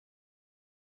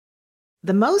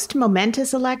The most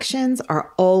momentous elections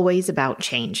are always about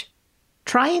change.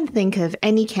 Try and think of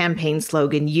any campaign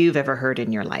slogan you've ever heard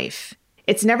in your life.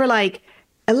 It's never like,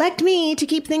 elect me to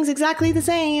keep things exactly the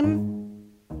same.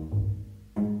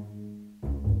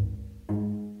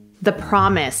 The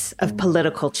promise of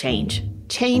political change,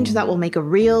 change that will make a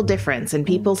real difference in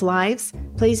people's lives,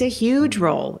 plays a huge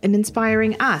role in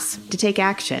inspiring us to take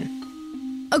action.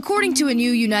 According to a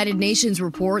new United Nations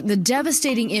report, the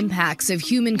devastating impacts of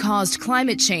human-caused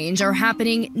climate change are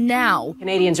happening now.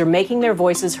 Canadians are making their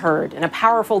voices heard in a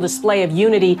powerful display of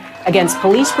unity against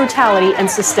police brutality and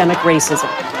systemic racism.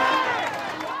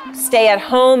 Stay at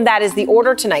home, that is the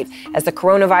order tonight as the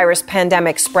coronavirus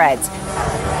pandemic spreads.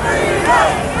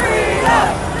 Freedom!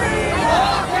 Freedom!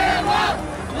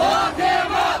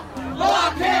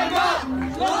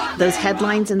 Those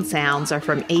headlines and sounds are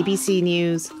from ABC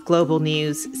News, Global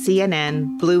News,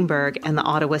 CNN, Bloomberg, and the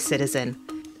Ottawa Citizen.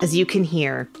 As you can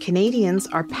hear, Canadians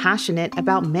are passionate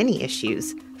about many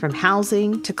issues, from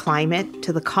housing to climate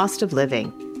to the cost of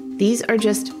living. These are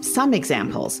just some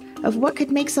examples of what could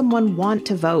make someone want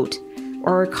to vote,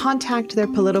 or contact their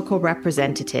political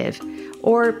representative,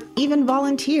 or even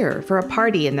volunteer for a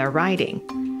party in their riding.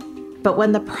 But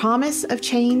when the promise of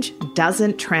change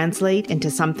doesn't translate into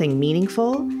something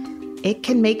meaningful, it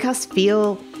can make us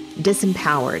feel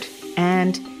disempowered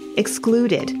and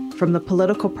excluded from the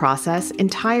political process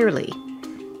entirely.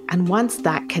 And once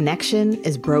that connection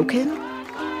is broken,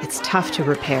 it's tough to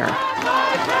repair.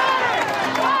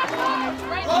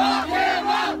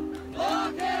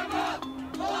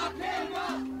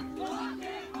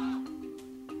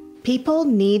 People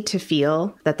need to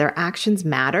feel that their actions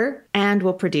matter and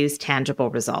will produce tangible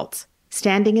results.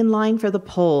 Standing in line for the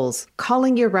polls,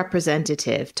 calling your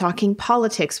representative, talking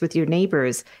politics with your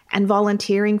neighbors, and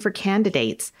volunteering for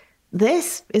candidates.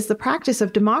 This is the practice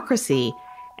of democracy,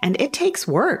 and it takes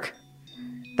work.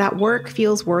 That work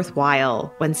feels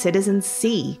worthwhile when citizens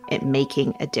see it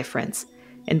making a difference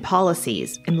in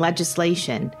policies, in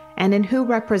legislation, and in who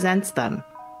represents them.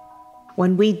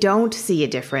 When we don't see a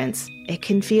difference, it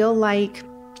can feel like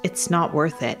it's not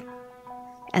worth it.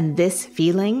 And this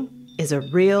feeling is a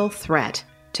real threat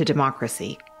to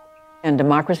democracy. And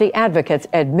democracy advocates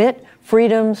admit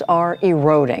freedoms are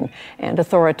eroding and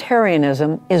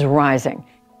authoritarianism is rising.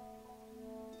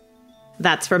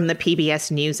 That's from the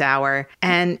PBS NewsHour,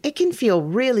 and it can feel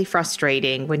really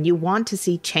frustrating when you want to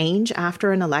see change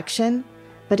after an election,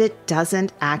 but it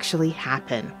doesn't actually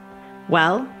happen.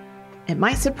 Well, it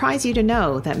might surprise you to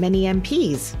know that many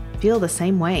MPs feel the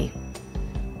same way.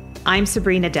 I'm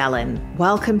Sabrina Dellin.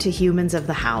 Welcome to Humans of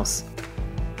the House.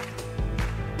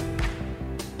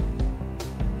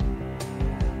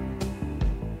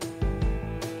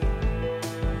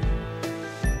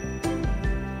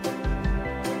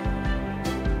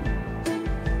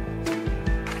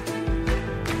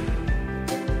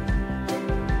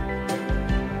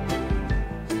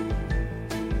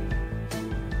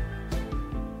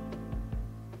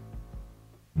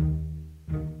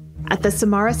 At the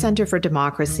Samara Center for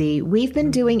Democracy, we've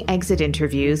been doing exit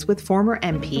interviews with former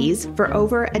MPs for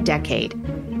over a decade.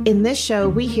 In this show,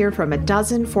 we hear from a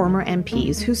dozen former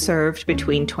MPs who served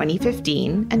between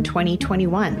 2015 and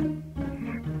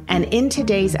 2021. And in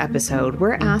today's episode,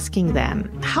 we're asking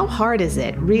them, how hard is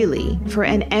it, really, for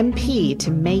an MP to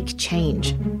make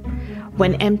change?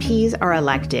 When MPs are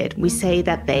elected, we say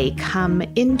that they come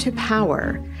into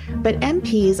power, but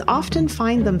MPs often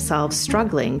find themselves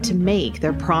struggling to make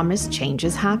their promised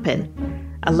changes happen.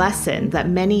 A lesson that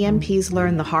many MPs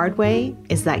learn the hard way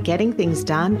is that getting things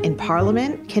done in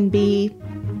Parliament can be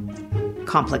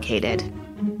complicated.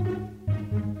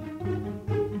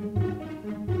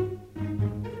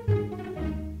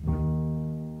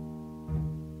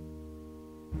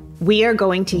 We are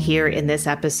going to hear in this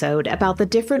episode about the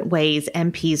different ways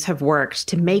MPs have worked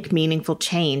to make meaningful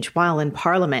change while in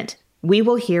Parliament. We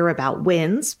will hear about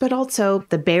wins, but also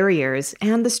the barriers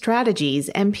and the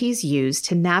strategies MPs use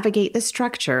to navigate the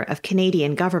structure of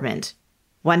Canadian government.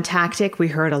 One tactic we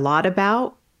heard a lot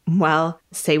about, well,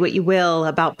 say what you will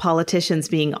about politicians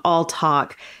being all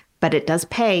talk, but it does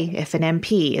pay if an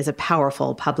MP is a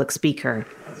powerful public speaker.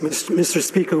 Mr.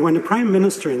 Speaker, when the Prime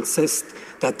Minister insists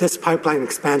that this pipeline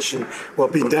expansion will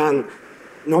be done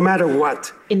no matter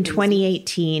what. In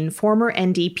 2018, former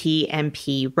NDP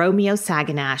MP Romeo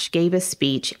Saganash gave a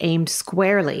speech aimed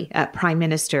squarely at Prime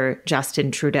Minister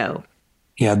Justin Trudeau.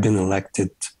 He had been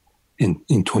elected in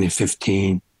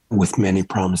 2015 with many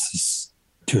promises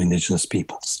to Indigenous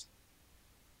peoples,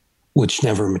 which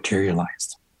never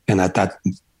materialized. And at that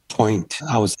point,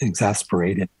 I was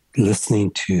exasperated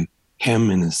listening to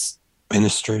him and his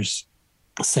ministers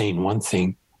saying one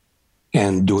thing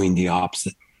and doing the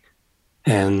opposite.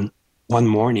 And one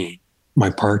morning, my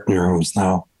partner, who's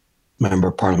now Member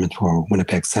of Parliament for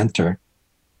Winnipeg Centre,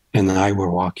 and I were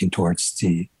walking towards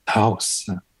the house.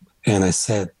 And I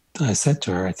said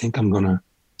to her, I think I'm going to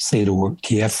say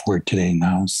the F word today in the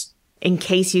house. In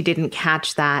case you didn't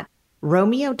catch that,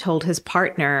 Romeo told his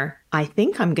partner, I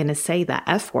think I'm going to say the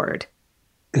F word.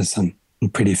 Because I'm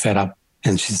pretty fed up.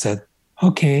 And she said,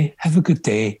 okay, have a good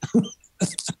day.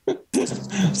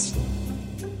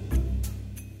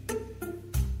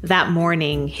 That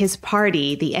morning, his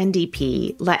party, the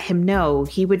NDP, let him know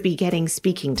he would be getting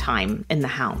speaking time in the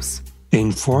House. They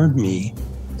informed me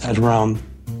at around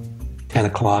 10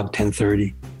 o'clock,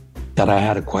 10:30, that I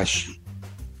had a question.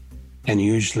 And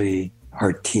usually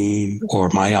our team or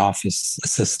my office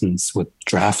assistants would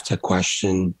draft a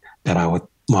question that I would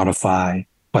modify,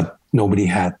 but nobody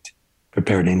had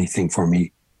prepared anything for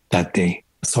me that day.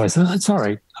 So I said, it's all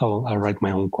right. I'll write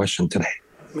my own question today.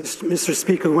 Mr.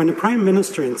 Speaker, when the Prime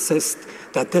Minister insists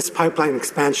that this pipeline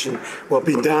expansion will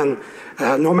be done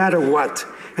no matter what,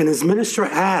 and his minister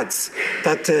adds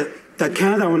that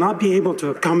Canada will not be able to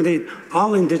accommodate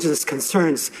all Indigenous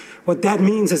concerns, what that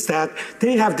means is that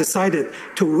they have decided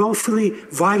to willfully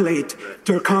violate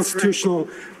their constitutional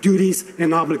duties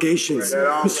and obligations.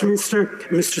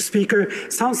 Mr. Speaker,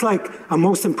 sounds like a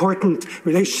most important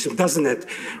relationship, doesn't it?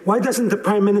 Why doesn't the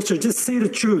Prime Minister just say the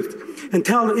truth and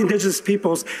tell the Indigenous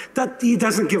peoples that he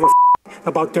doesn't give a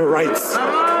about their rights?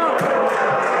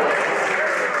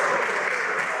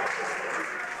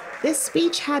 This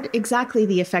speech had exactly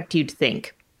the effect you'd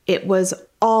think. It was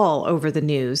all over the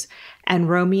news, and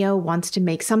Romeo wants to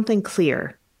make something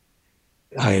clear.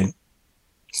 I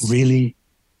really,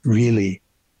 really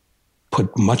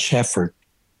put much effort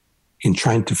in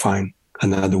trying to find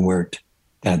another word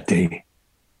that day.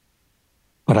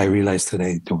 But I realized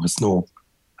today there was no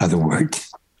other word.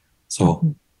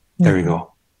 So there you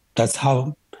go. That's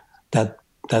how that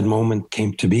moment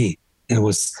came to be. It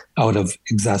was out of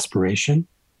exasperation.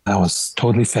 I was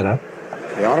totally fed up.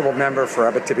 The Honourable Member for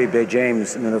Abitibi-Bay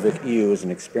James Nunavut EU is an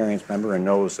experienced member and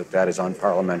knows that is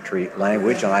unparliamentary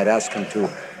language, and I'd ask him to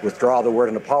withdraw the word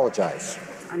and apologize.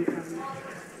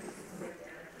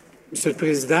 Monsieur le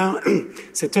Président,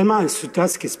 c'est tellement insultant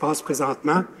ce qui se passe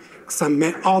présentement que ça me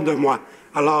met hors de moi.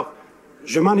 Alors,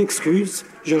 je m'en excuse,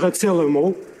 je retire le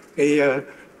mot et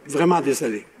vraiment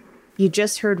désolé. You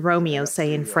just heard Romeo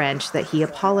say in French that he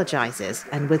apologizes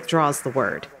and withdraws the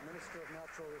word.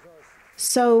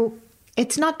 So,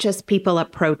 it's not just people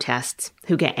at protests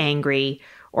who get angry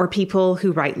or people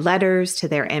who write letters to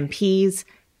their MPs.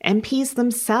 MPs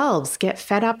themselves get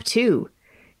fed up too.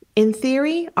 In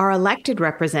theory, our elected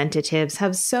representatives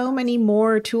have so many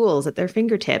more tools at their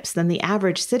fingertips than the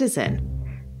average citizen.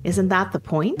 Isn't that the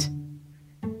point?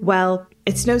 Well,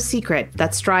 it's no secret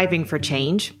that striving for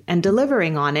change and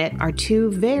delivering on it are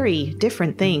two very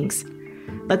different things.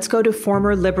 Let's go to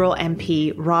former Liberal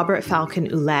MP Robert Falcon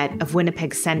Ouellette of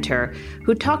Winnipeg Centre,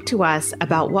 who talked to us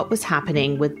about what was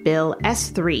happening with Bill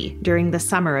S3 during the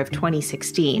summer of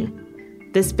 2016.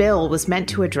 This bill was meant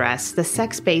to address the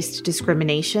sex-based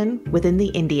discrimination within the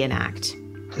Indian Act.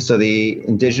 So the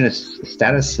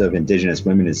status of Indigenous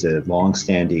women is a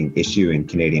long-standing issue in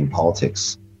Canadian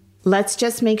politics. Let's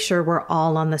just make sure we're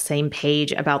all on the same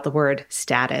page about the word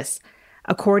status.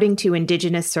 According to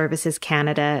Indigenous Services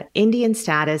Canada, Indian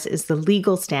status is the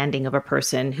legal standing of a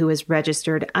person who is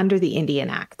registered under the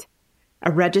Indian Act.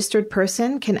 A registered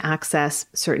person can access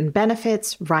certain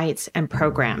benefits, rights, and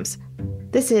programs.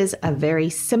 This is a very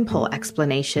simple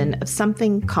explanation of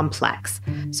something complex,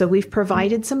 so we've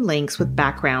provided some links with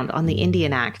background on the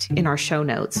Indian Act in our show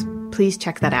notes. Please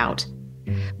check that out.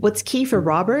 What's key for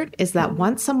Robert is that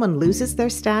once someone loses their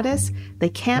status, they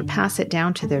can't pass it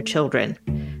down to their children.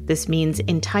 This means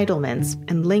entitlements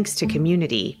and links to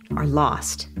community are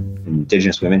lost.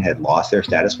 Indigenous women had lost their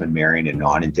status when marrying a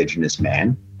non-Indigenous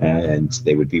man, and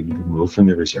they would be removed from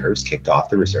the reserves, kicked off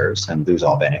the reserves, and lose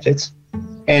all benefits.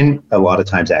 And a lot of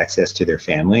times access to their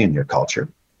family and their culture,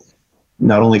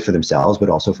 not only for themselves, but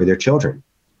also for their children.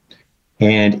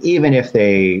 And even if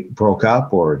they broke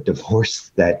up or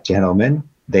divorced that gentleman,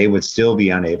 they would still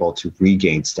be unable to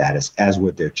regain status, as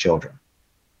would their children.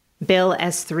 Bill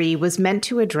S3 was meant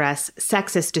to address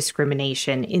sexist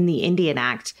discrimination in the Indian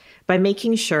Act by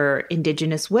making sure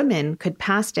Indigenous women could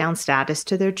pass down status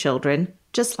to their children,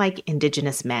 just like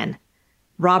Indigenous men.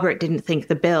 Robert didn't think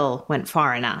the bill went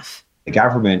far enough. The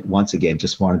government, once again,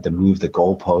 just wanted to move the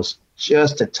goalpost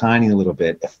just a tiny little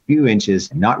bit, a few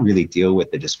inches, and not really deal with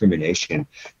the discrimination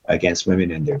against women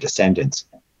and their descendants.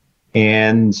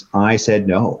 And I said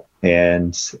no,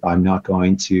 and I'm not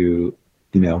going to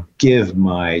give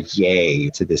my yay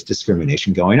to this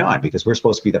discrimination going on, because we're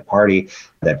supposed to be the party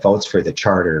that votes for the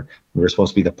charter. We're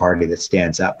supposed to be the party that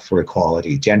stands up for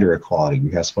equality, gender equality.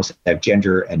 We are supposed to have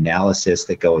gender analysis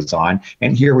that goes on.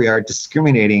 And here we are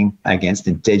discriminating against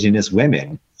Indigenous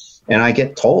women. And I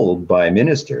get told by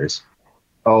ministers,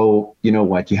 oh, you know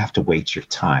what, you have to wait your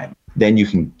time. Then you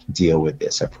can deal with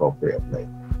this appropriately.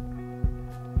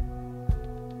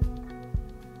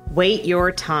 Wait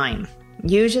your time.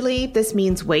 Usually, this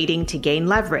means waiting to gain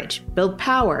leverage, build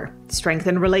power,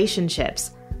 strengthen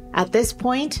relationships. At this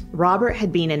point, Robert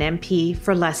had been an MP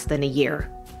for less than a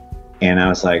year. And I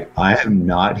was like, I am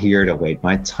not here to wait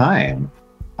my time.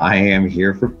 I am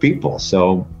here for people.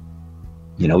 So,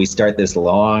 we start this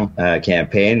long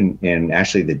campaign, and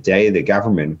actually the day the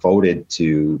government voted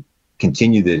to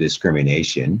continue the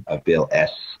discrimination of Bill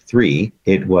S3,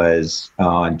 it was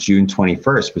on June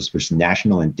 21st, which was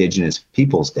National Indigenous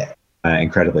Peoples Day.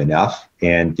 Incredibly enough.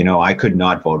 And, I could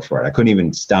not vote for it. I couldn't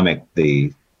even stomach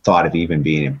the thought of even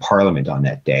being in Parliament on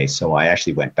that day. So I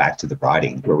actually went back to the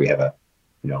riding where we have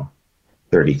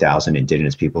 30,000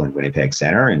 Indigenous people in Winnipeg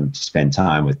Centre, and spend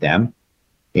time with them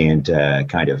and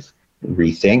kind of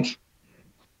rethink.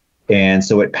 And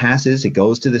so it passes, it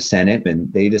goes to the Senate,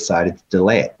 and they decided to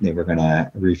delay it. They were going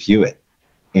to review it.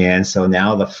 And so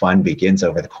now the fun begins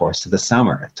over the course of the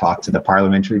summer. Talk to the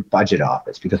Parliamentary Budget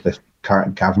Office, because the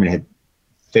current government had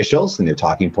officials in their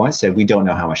talking points said, we don't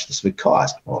know how much this would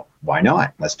cost. Well, why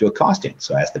not? Let's do a costing.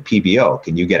 So I asked the PBO,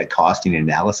 can you get a costing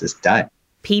analysis done?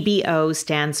 PBO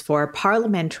stands for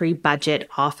Parliamentary Budget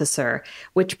Officer,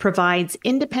 which provides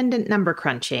independent number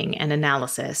crunching and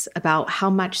analysis about how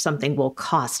much something will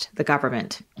cost the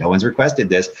government. No one's requested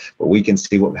this, but we can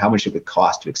see how much it would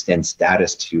cost to extend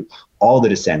status to all the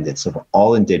descendants of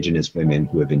all Indigenous women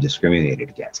who have been discriminated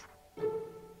against.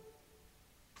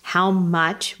 How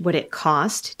much would it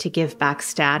cost to give back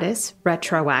status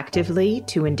retroactively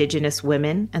to Indigenous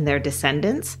women and their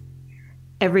descendants?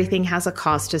 Everything has a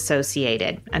cost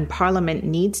associated, and Parliament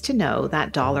needs to know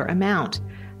that dollar amount.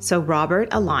 So Robert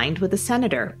aligned with the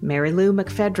Senator, Mary Lou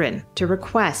McPhedran, to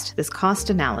request this cost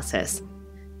analysis.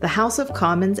 The House of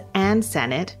Commons and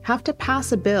Senate have to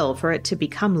pass a bill for it to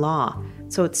become law,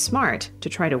 so it's smart to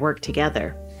try to work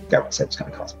together. Government said it's going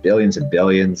to cost billions and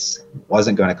billions. It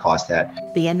wasn't going to cost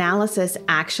that. The analysis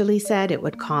actually said it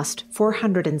would cost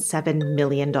 $407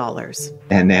 million.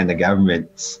 And then the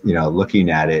government's, looking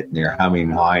at it, and they're humming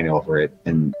and hawing over it.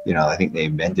 And, I think they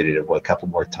amended it a couple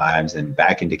more times and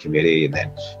back into committee. And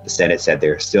then the Senate said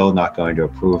they're still not going to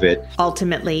approve it.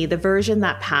 Ultimately, the version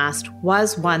that passed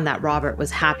was one that Robert was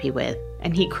happy with,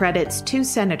 and he credits two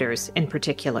senators in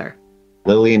particular.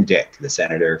 Lillian Dick, the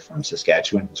senator from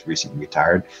Saskatchewan, who's recently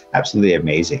retired, absolutely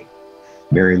amazing.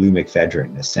 Mary Lou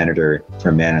McPhedran, the senator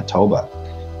from Manitoba.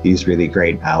 These really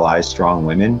great allies, strong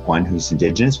women, one who's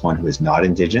Indigenous, one who is not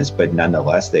Indigenous, but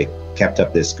nonetheless, they kept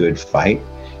up this good fight.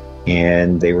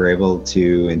 And they were able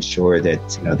to ensure that,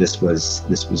 this was,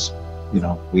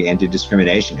 we ended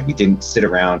discrimination, and we didn't sit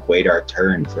around, wait our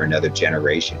turn for another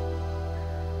generation.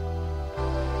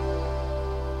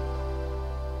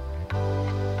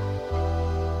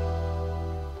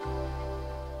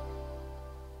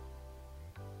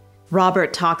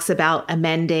 Robert talks about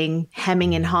amending,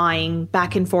 hemming and hawing,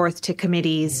 back and forth to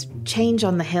committees. Change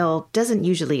on the Hill doesn't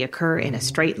usually occur in a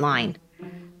straight line.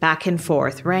 Back and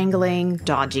forth wrangling,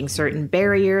 dodging certain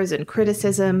barriers and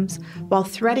criticisms, while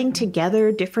threading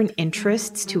together different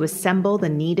interests to assemble the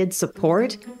needed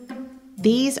support.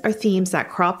 These are themes that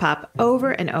crop up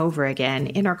over and over again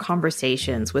in our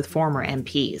conversations with former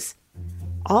MPs.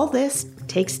 All this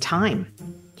takes time.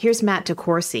 Here's Matt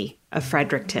DeCourcy of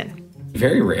Fredericton.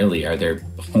 Very rarely are there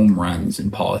home runs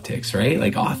in politics, right?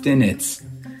 Like often it's,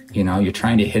 you're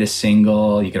trying to hit a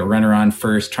single, you got to run around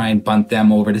first, try and bunt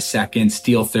them over to second,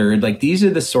 steal third. Like these are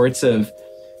the sorts of,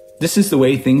 this is the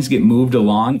way things get moved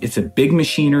along. It's a big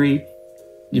machinery.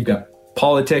 You've got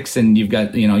politics and you've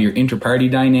got, your inter-party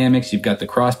dynamics. You've got the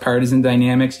cross-partisan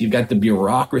dynamics. You've got the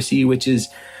bureaucracy, which is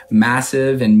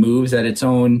massive and moves at its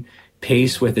own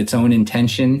pace with its own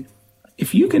intention.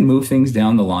 If you can move things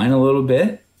down the line a little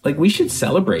bit, like we should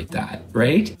celebrate that,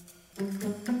 right?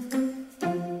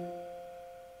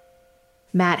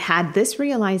 Matt had this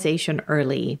realization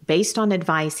early based on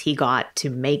advice he got to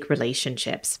make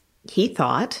relationships. He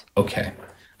thought, okay,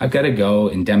 I've got to go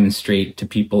and demonstrate to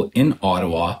people in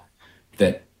Ottawa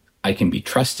that I can be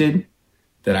trusted,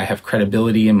 that I have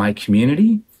credibility in my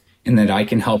community, and that I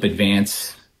can help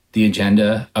advance the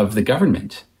agenda of the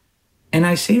government. And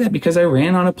I say that because I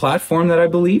ran on a platform that I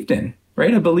believed in.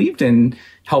 Right? I believed in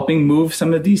helping move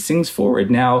some of these things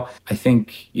forward. Now, I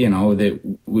think,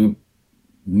 that we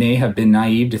may have been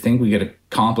naive to think we got to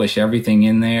accomplish everything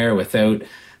in there without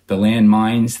the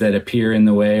landmines that appear in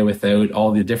the way, without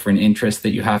all the different interests that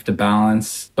you have to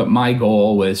balance. But my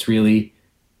goal was really,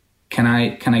 can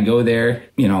I go there,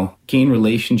 gain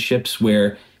relationships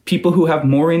where people who have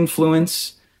more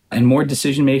influence and more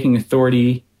decision-making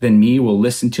authority than me will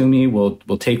listen to me, will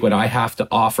take what I have to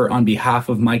offer on behalf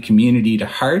of my community to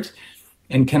heart.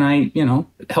 And can I,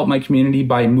 help my community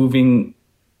by moving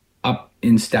up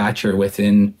in stature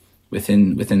within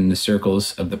the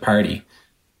circles of the party.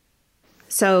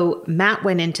 So Matt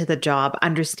went into the job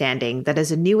understanding that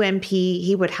as a new MP,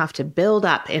 he would have to build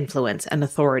up influence and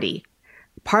authority.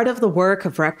 Part of the work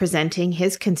of representing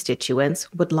his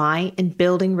constituents would lie in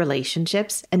building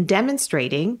relationships and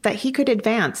demonstrating that he could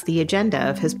advance the agenda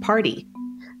of his party.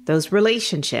 Those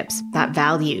relationships, that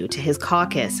value to his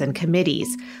caucus and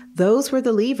committees, those were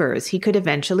the levers he could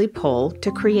eventually pull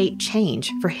to create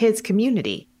change for his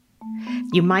community.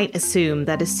 You might assume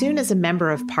that as soon as a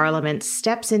member of parliament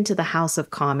steps into the House of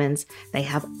Commons, they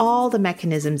have all the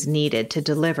mechanisms needed to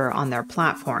deliver on their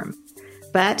platform.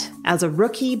 But as a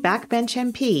rookie backbench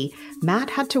MP, Matt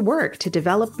had to work to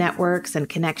develop networks and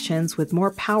connections with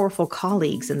more powerful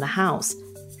colleagues in the House.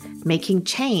 Making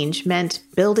change meant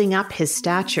building up his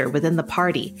stature within the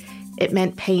party. It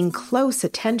meant paying close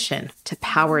attention to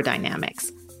power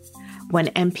dynamics. When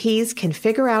MPs can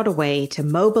figure out a way to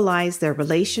mobilize their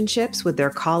relationships with their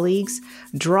colleagues,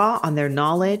 draw on their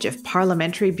knowledge of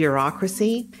parliamentary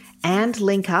bureaucracy, and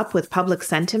link up with public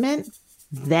sentiment,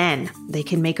 then they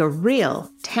can make a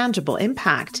real, tangible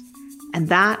impact. And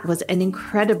that was an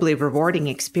incredibly rewarding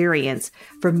experience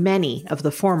for many of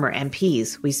the former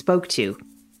MPs we spoke to.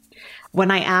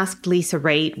 When I asked Lisa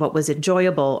Raitt what was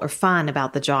enjoyable or fun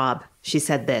about the job, she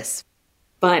said this.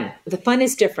 Fun. The fun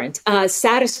is different.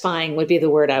 Satisfying would be the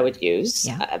word I would use,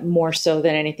 more so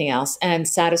than anything else. And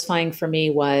satisfying for me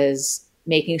was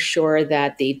making sure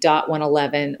that the DOT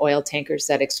 111 oil tankers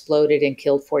that exploded and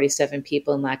killed 47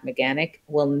 people in Lac-Mégantic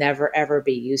will never, ever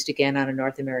be used again on a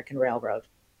North American railroad.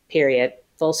 Period.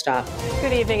 Full stop.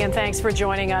 Good evening and thanks for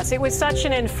joining us. It was such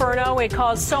an inferno. It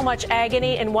caused so much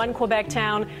agony in one Quebec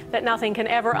town that nothing can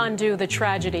ever undo the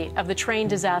tragedy of the train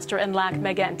disaster in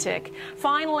Lac-Mégantic.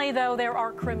 Finally, though, there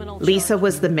are criminal charges. Lisa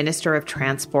was the Minister of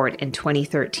Transport in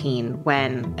 2013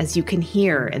 when, as you can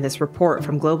hear in this report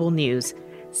from Global News,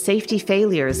 safety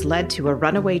failures led to a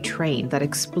runaway train that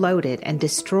exploded and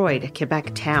destroyed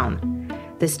Quebec town.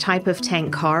 This type of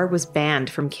tank car was banned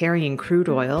from carrying crude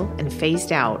oil and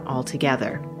phased out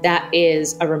altogether. That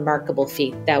is a remarkable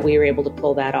feat that we were able to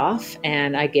pull that off.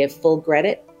 And I give full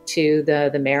credit to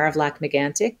the mayor of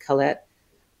Lac-Mégantic, Colette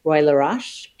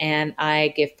Roy-Laroche. And I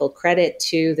give full credit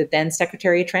to the then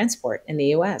Secretary of Transport in the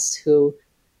U.S., who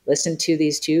listened to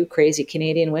these two crazy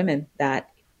Canadian women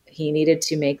that he needed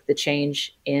to make the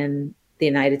change in the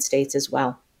United States as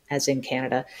well as in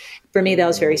Canada. For me, that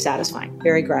was very satisfying,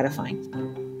 very gratifying.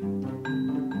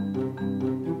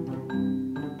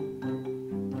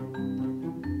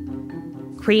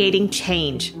 Creating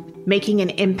change, making an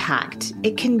impact,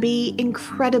 it can be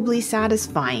incredibly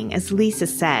satisfying, as Lisa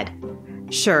said.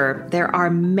 Sure, there are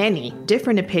many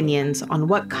different opinions on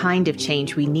what kind of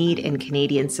change we need in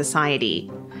Canadian society.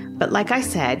 But like I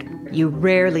said, you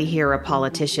rarely hear a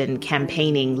politician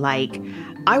campaigning like,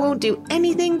 I won't do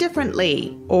anything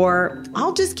differently, or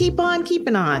I'll just keep on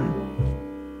keeping on.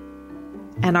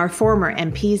 And our former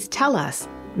MPs tell us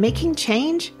making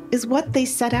change is what they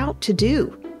set out to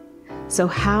do. So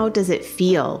how does it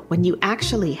feel when you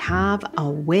actually have a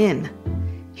win?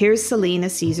 Here's Celina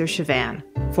Caesar-Chavannes,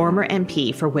 former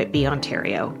MP for Whitby,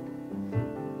 Ontario.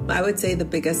 I would say the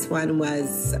biggest one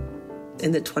was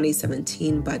in the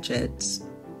 2017 budget.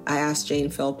 I asked Jane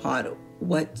Philpott,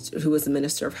 who was the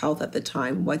Minister of Health at the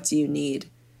time, what do you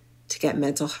need to get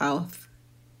mental health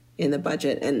in the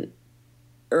budget? And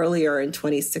earlier in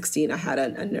 2016, I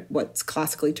had what's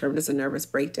classically termed as a nervous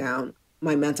breakdown.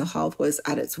 My mental health was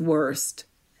at its worst.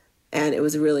 And it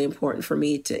was really important for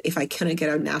me to, if I couldn't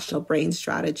get a national brain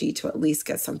strategy, to at least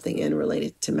get something in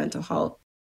related to mental health.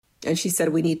 And she said,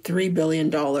 we need $3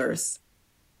 billion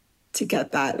to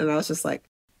get that. And I was just like,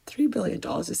 $3 billion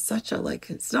is such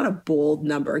it's not a bold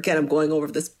number. Again, I'm going over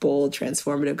this bold,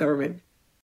 transformative government.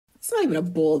 It's not even a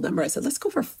bold number. I said, let's go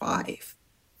for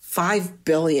 $5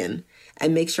 billion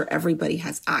and make sure everybody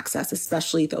has access,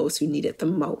 especially those who need it the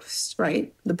most,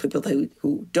 right? The people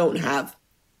who don't have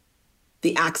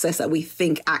the access that we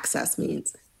think access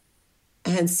means.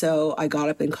 And so I got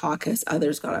up in caucus,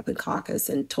 others got up in caucus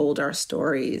and told our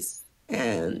stories.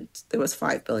 And there was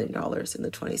 $5 billion in the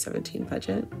 2017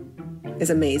 budget. It's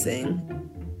amazing.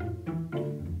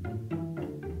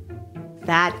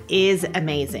 That is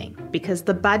amazing because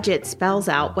the budget spells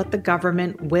out what the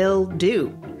government will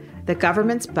do. The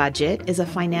government's budget is a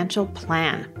financial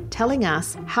plan telling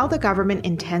us how the government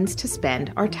intends to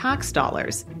spend our tax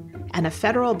dollars. And a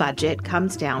federal budget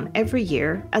comes down every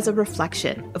year as a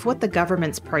reflection of what the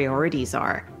government's priorities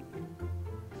are.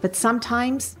 But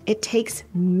sometimes it takes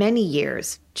many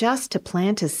years just to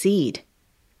plant a seed.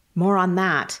 More on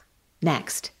that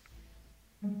next.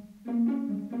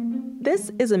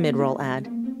 This is a mid-roll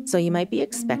ad, so you might be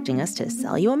expecting us to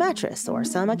sell you a mattress or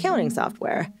some accounting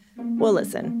software. Well,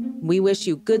 listen, we wish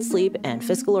you good sleep and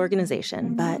fiscal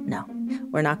organization, but no,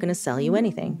 we're not going to sell you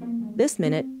anything. This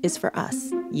minute is for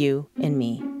us, you and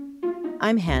me.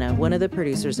 I'm Hannah, one of the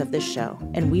producers of this show,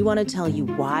 and we want to tell you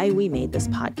why we made this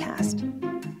podcast.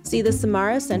 See, the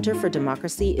Samara Center for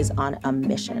Democracy is on a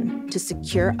mission to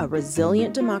secure a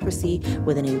resilient democracy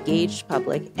with an engaged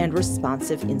public and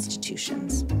responsive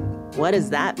institutions. What does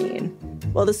that mean?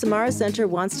 Well, the Samara Center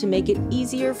wants to make it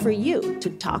easier for you to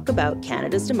talk about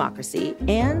Canada's democracy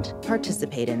and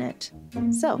participate in it.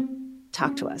 So,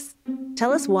 talk to us.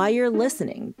 Tell us why you're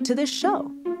listening to this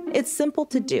show. It's simple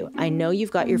to do. I know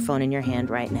you've got your phone in your hand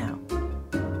right now.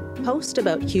 Post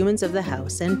about Humans of the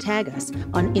House and tag us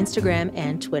on Instagram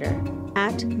and Twitter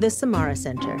at the Samara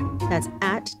Center. That's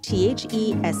at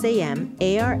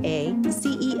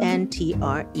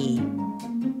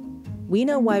TheSamaraCentre. We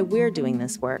know why we're doing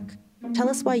this work. Tell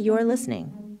us why you're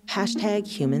listening. Hashtag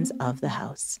Humans of the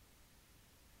House.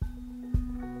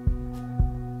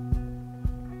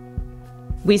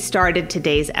 We started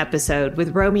today's episode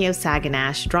with Romeo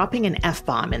Saganash dropping an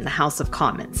F-bomb in the House of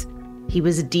Commons. He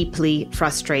was deeply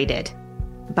frustrated.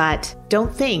 But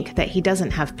don't think that he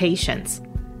doesn't have patience.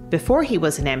 Before he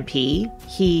was an MP,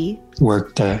 he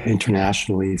worked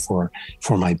internationally for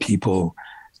my people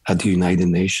at the United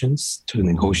Nations to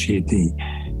negotiate the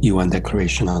UN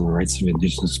Declaration on the Rights of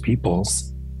Indigenous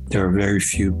Peoples. There are very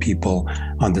few people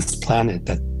on this planet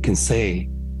that can say,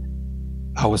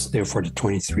 I was there for the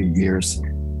 23 years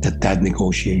that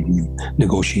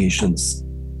negotiations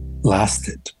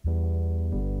lasted.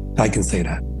 I can say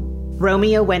that.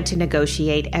 Romeo went to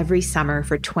negotiate every summer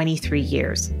for 23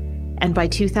 years. And by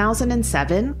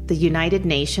 2007, the United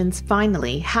Nations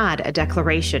finally had a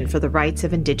Declaration for the Rights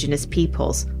of Indigenous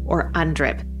Peoples, or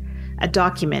UNDRIP, a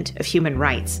document of human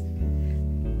rights.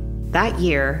 That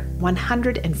year,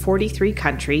 143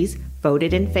 countries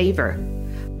voted in favor.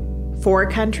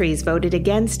 4 countries voted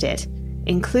against it,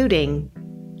 including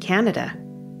Canada.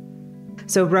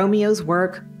 So Romeo's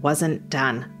work wasn't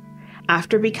done.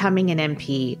 After becoming an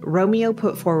MP, Romeo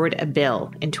put forward a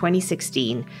bill in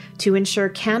 2016 to ensure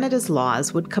Canada's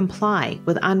laws would comply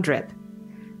with UNDRIP.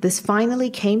 This finally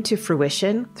came to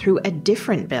fruition through a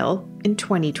different bill in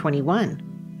 2021.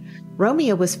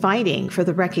 Romeo was fighting for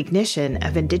the recognition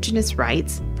of Indigenous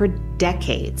rights for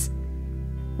decades.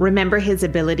 Remember his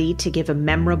ability to give a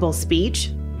memorable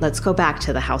speech? Let's go back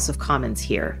to the House of Commons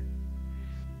here.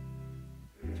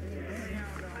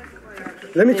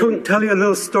 Let me tell you a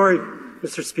little story,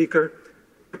 Mr. Speaker,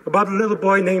 about a little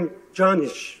boy named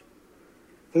Johnish,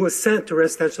 who was sent to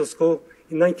residential school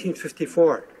in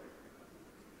 1954.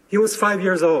 He was 5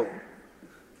 years old,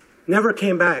 never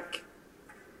came back,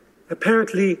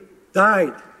 apparently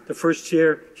died the first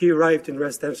year he arrived in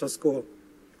residential school.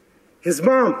 His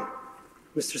mom,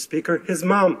 Mr. Speaker, his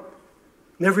mom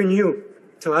never knew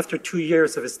till after 2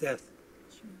 years of his death.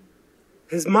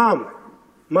 His mom,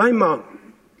 my mom,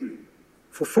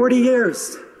 for 40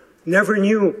 years, never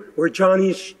knew where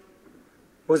Johnish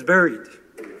was buried.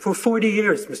 For 40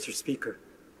 years, Mr. Speaker.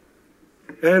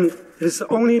 And it is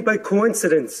only by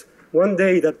coincidence one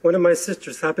day that one of my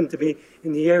sisters happened to be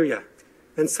in the area,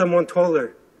 and someone told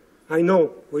her, I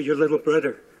know where your little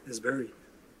brother is buried.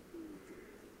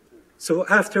 So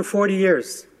after 40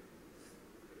 years,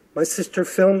 my sister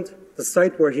filmed the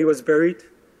site where he was buried,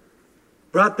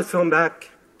 brought the film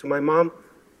back to my mom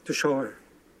to show her.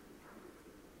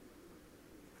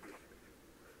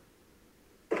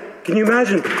 Can you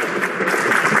imagine?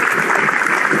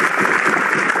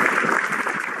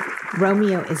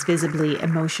 Romeo is visibly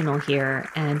emotional here,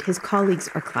 and his colleagues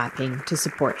are clapping to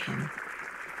support him.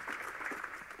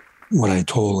 What I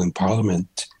told in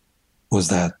Parliament was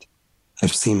that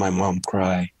I've seen my mom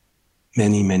cry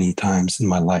many, many times in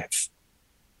my life.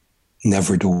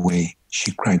 Never the way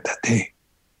she cried that day.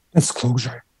 That's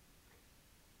closure.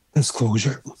 That's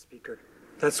closure. Speaker,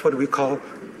 that's what we call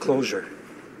closure.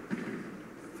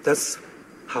 That's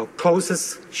how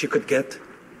closest she could get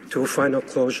to a final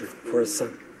closure for her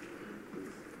son.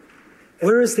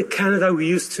 Where is the Canada we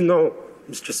used to know,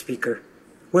 Mr. Speaker?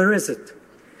 Where is it?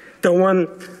 The one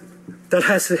that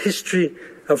has a history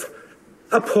of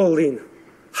upholding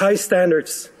high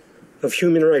standards of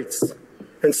human rights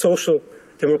and social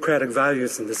democratic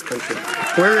values in this country.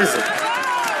 Where is it?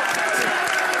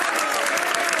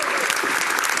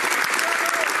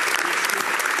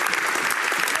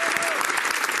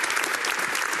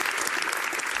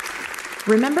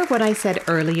 Remember what I said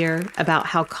earlier about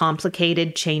how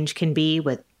complicated change can be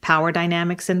with power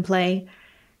dynamics in play?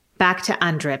 Back to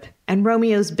UNDRIP and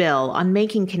Romeo's bill on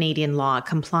making Canadian law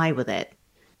comply with it.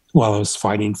 While I was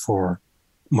fighting for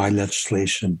my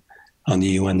legislation on the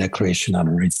UN Declaration on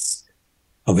the Rights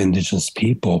of Indigenous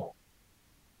People,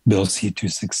 Bill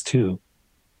C-262,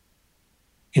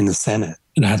 in the Senate,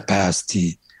 it had passed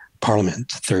the Parliament,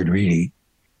 third reading,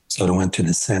 so it went to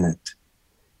the Senate,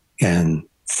 and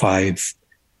 5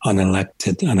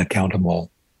 unelected, unaccountable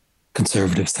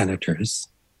conservative senators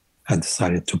had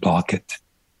decided to block it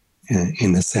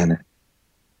in the Senate.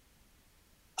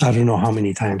 I don't know how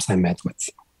many times I met with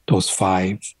those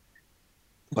 5,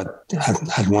 but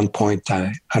at one point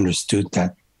I understood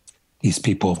that these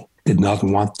people did not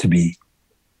want to be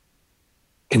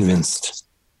convinced.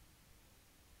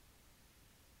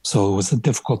 So it was a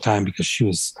difficult time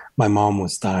because my mom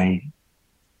was dying,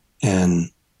 and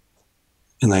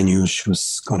I knew she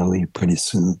was going to leave pretty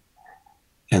soon.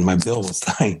 And my bill was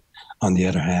dying, on the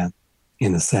other hand,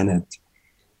 in the Senate.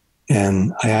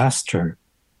 And I asked her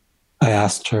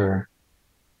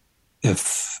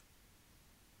if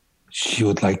she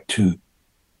would like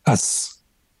us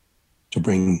to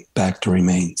bring back the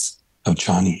remains of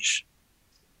John Eash.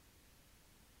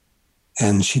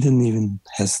 And she didn't even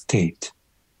hesitate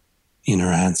in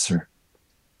her answer.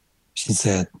 She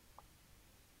said,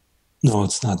 "No,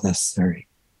 it's not necessary.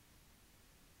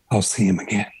 I'll see him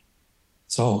again."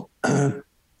 So the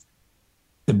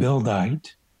bill died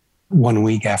 1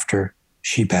 week after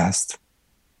she passed.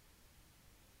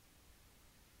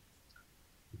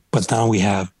 But now we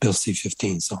have Bill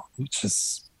C-15, so which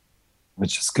is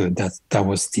good. That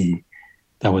was the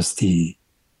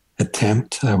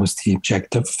attempt. That was the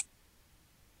objective.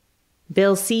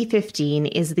 Bill C-15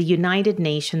 is the United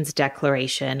Nations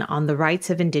Declaration on the Rights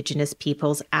of Indigenous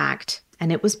Peoples Act,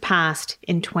 and it was passed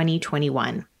in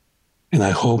 2021. And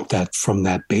I hope that from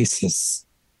that basis,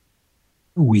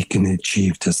 we can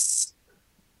achieve this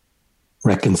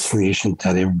reconciliation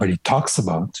that everybody talks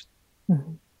about.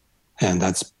 Mm-hmm. And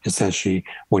that's essentially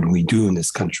what we do in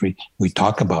this country. We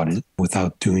talk about it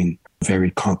without doing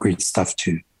very concrete stuff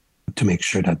to make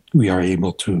sure that we are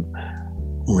able to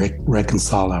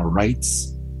reconcile our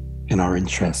rights and our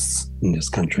interests in this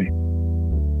country.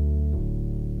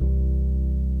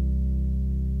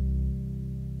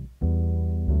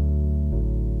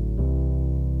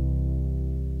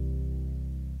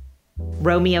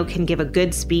 Romeo can give a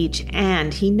good speech,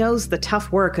 and he knows the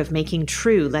tough work of making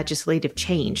true legislative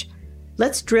change.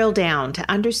 Let's drill down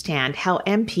to understand how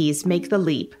MPs make the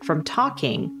leap from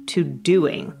talking to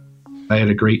doing. I had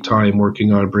a great time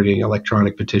working on bringing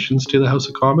electronic petitions to the House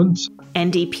of Commons.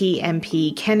 NDP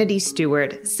MP Kennedy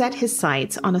Stewart set his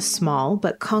sights on a small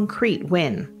but concrete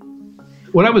win.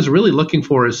 What I was really looking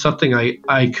for is something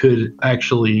I could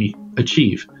actually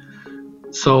achieve.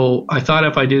 So I thought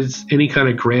if I did any kind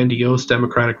of grandiose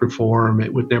democratic reform,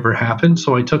 it would never happen.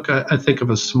 So I took, I think of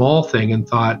a small thing and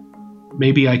thought,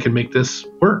 maybe I can make this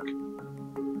work.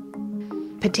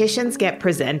 Petitions get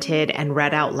presented and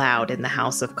read out loud in the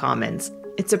House of Commons.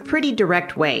 It's a pretty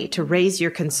direct way to raise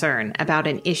your concern about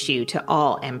an issue to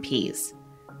all MPs.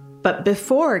 But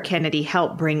before Kennedy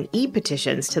helped bring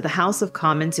e-petitions to the House of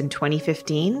Commons in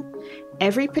 2015,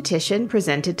 every petition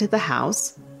presented to the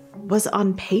House was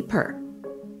on paper.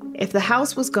 If the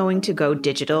House was going to go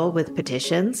digital with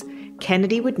petitions,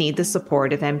 Kennedy would need the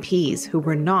support of MPs who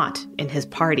were not in his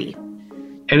party.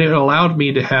 And it allowed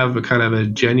me to have a kind of a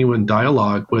genuine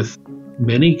dialogue with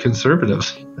many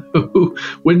conservatives who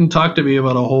wouldn't talk to me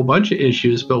about a whole bunch of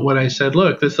issues. But when I said,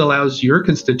 look, this allows your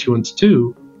constituents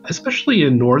too, especially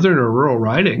in northern or rural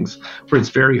ridings where it's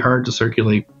very hard to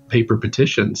circulate paper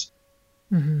petitions.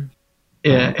 Mm-hmm.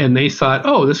 And they thought,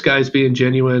 oh, this guy's being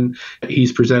genuine.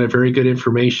 He's presented very good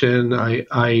information.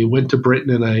 I went to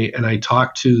Britain and I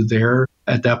talked to their,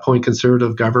 at that point,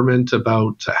 conservative government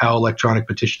about how electronic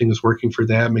petitioning is working for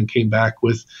them, and came back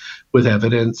with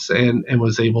evidence and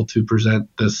was able to present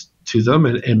this to them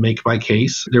and make my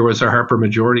case. There was a Harper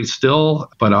majority still,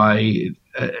 but and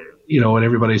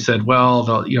everybody said,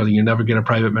 well, you never get a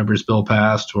private member's bill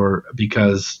passed, or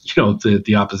because,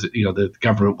 the opposite, the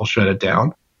government will shut it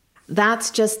down. That's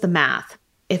just the math.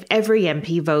 If every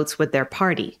MP votes with their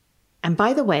party. And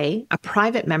by the way, a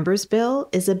private member's bill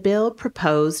is a bill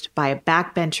proposed by a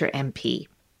backbencher MP,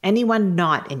 anyone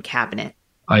not in cabinet.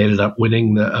 I ended up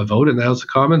winning a vote in the House of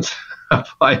Commons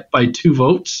by 2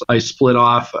 votes. I split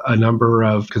off a number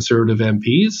of Conservative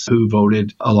MPs who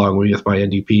voted along with my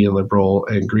NDP and Liberal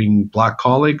and Green Black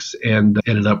colleagues and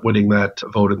ended up winning that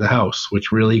vote in the House,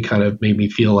 which really kind of made me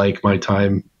feel like my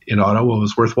time in Ottawa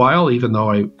was worthwhile, even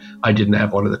though I didn't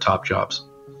have one of the top jobs.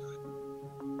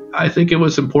 I think it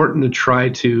was important to try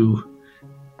to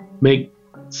make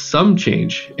some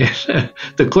change.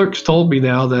 The clerks told me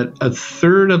now that a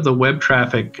third of the web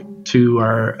traffic to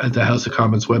the House of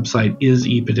Commons website is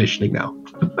e-petitioning now.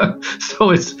 So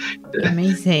it's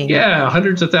amazing. Yeah,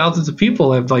 hundreds of thousands of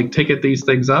people have taken these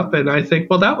things up, and I think,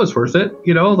 well, that was worth it.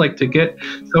 To get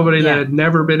somebody that had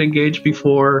never been engaged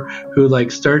before, who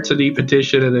starts an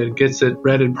e-petition and then gets it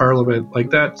read in Parliament,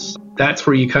 that's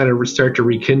where you kind of start to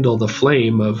rekindle the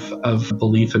flame of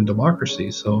belief in democracy.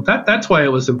 So that's why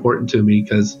it was important to me,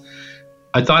 because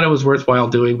I thought it was worthwhile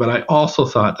doing, but I also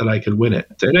thought that I could win it,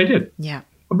 and I did. Yeah,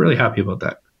 I'm really happy about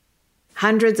that.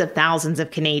 Hundreds of thousands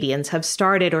of Canadians have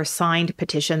started or signed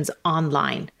petitions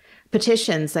online,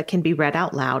 petitions that can be read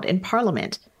out loud in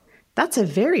Parliament. That's a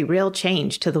very real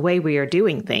change to the way we are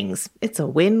doing things. It's a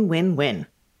win-win-win.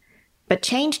 But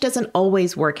change doesn't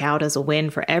always work out as a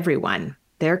win for everyone.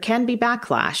 There can be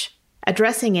backlash.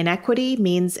 Addressing inequity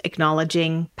means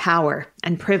acknowledging power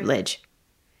and privilege.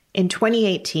 In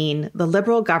 2018, the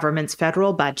Liberal government's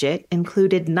federal budget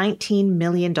included $19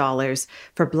 million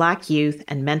for Black youth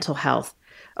and mental health,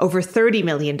 over $30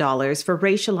 million for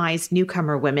racialized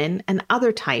newcomer women and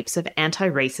other types of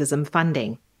anti-racism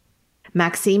funding.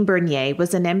 Maxime Bernier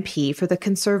was an MP for the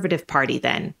Conservative Party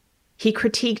then. He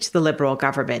critiqued the Liberal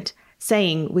government,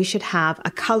 saying we should have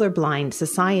a colorblind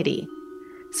society.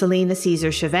 Selena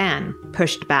Caesar-Chavannes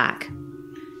pushed back.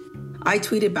 I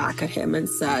tweeted back at him and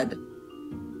said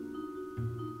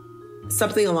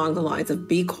something along the lines of,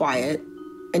 be quiet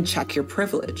and check your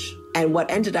privilege. And what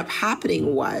ended up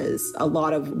happening was a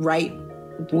lot of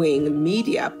right-wing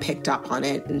media picked up on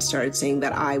it and started saying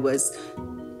that I was,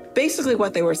 basically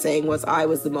what they were saying was I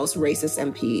was the most racist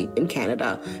MP in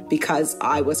Canada because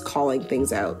I was calling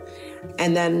things out.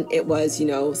 And then it was,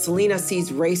 Selena sees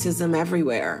racism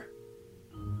everywhere.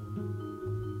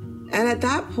 And at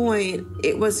that point,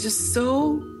 it was just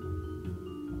so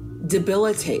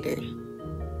debilitating.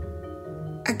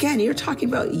 Again, you're talking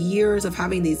about years of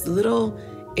having these little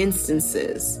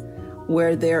instances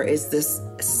where there is this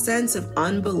sense of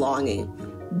unbelonging.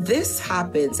 This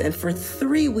happens, and for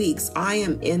 3 weeks, I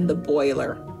am in the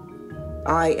boiler.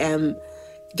 I am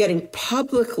getting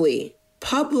publicly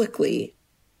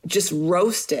just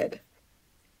roasted.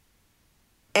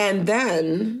 And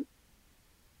then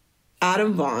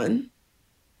Adam Vaughan,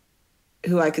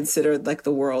 who I consider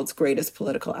the world's greatest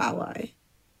political ally,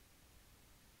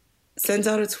 sends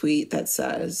out a tweet that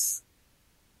says,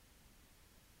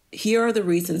 here are the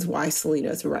reasons why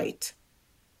Selena's right.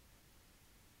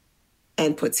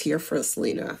 And puts here for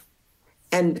Selena.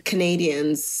 And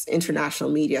Canadians,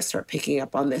 international media start picking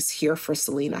up on this Here for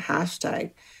Selena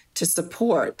hashtag to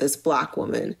support this Black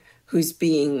woman who's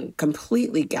being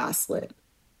completely gaslit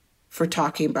for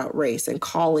talking about race and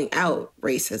calling out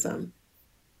racism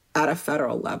at a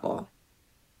federal level.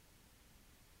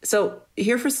 So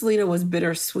Here for Selena was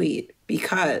bittersweet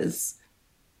because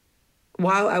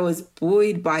while I was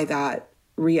buoyed by that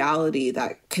reality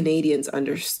that Canadians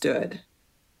understood,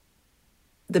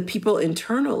 the people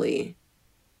internally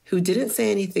who didn't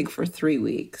say anything for 3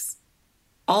 weeks,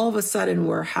 all of a sudden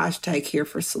were hashtag Here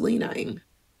for Selena-ing.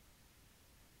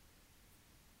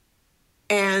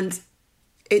 And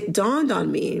it dawned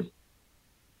on me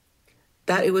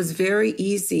that it was very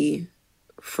easy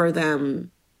for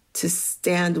them to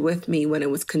stand with me when it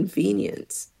was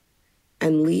convenient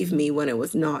and leave me when it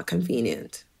was not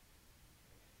convenient.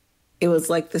 It was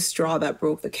like the straw that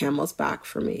broke the camel's back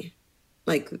for me.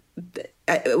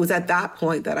 It was at that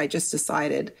point that I just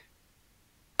decided,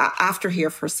 after Here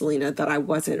for Selena, that I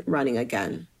wasn't running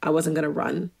again. I wasn't going to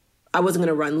run. I wasn't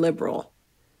going to run Liberal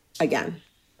again.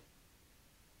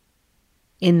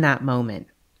 In that moment.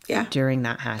 Yeah. During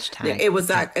that hashtag. It was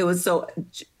so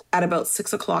at about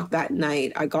 6:00 that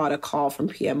night, I got a call from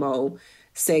PMO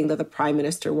saying that the Prime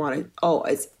Minister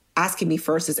it's asking me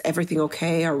first, is everything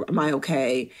okay? Or am I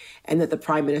okay? And that the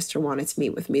Prime Minister wanted to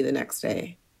meet with me the next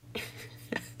day.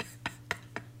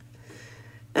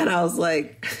 And I was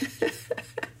like,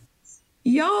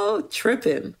 y'all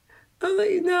tripping. I was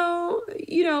like, no,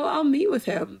 I'll meet with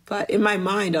him. But in my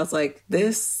mind, I was like,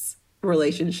 this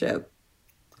relationship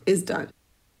is done.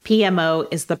 PMO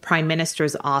is the Prime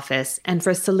Minister's office, and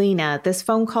for Selena, this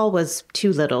phone call was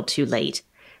too little too late.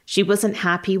 She wasn't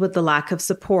happy with the lack of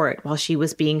support while she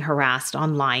was being harassed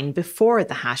online before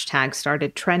the hashtag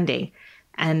started trending,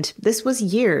 And this was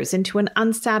years into an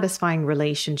unsatisfying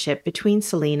relationship between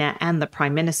Selina and the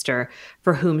Prime Minister,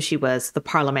 for whom she was the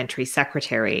parliamentary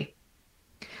secretary.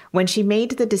 When she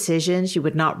made the decision she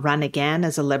would not run again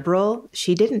as a Liberal,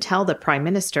 she didn't tell the Prime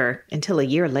Minister until a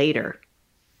year later.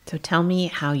 So tell me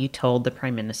how you told the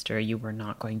Prime Minister you were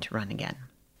not going to run again.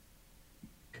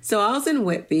 So I was in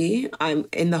Whitby. I'm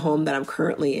in the home that I'm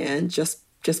currently in, just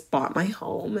bought my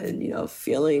home and,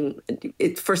 feeling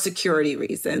it for security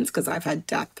reasons because I've had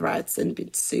death threats and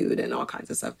been sued and all kinds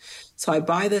of stuff. So I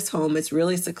buy this home. It's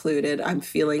really secluded. I'm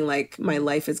feeling like my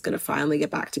life is going to finally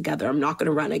get back together. I'm not going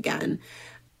to run again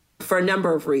for a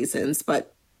number of reasons,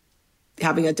 but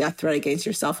having a death threat against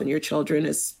yourself and your children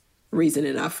is reason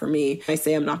enough for me. I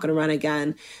say I'm not going to run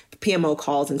again. The PMO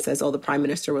calls and says, the Prime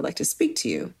Minister would like to speak to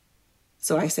you.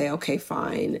 So I say, okay,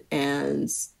 fine. And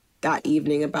that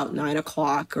evening about 9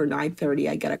 o'clock or 9:30,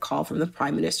 I get a call from the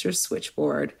Prime Minister's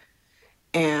switchboard.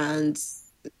 And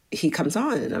he comes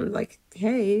on and I'm like,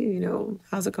 hey,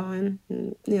 how's it going?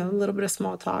 And, a little bit of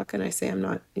small talk. And I say, I'm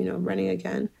not, running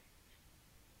again.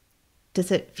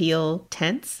 Does it feel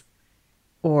tense?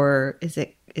 Or is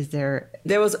there...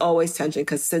 There was always tension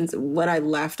because since when I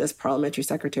left as Parliamentary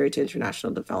Secretary to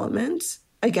International Development,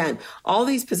 again, all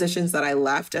these positions that I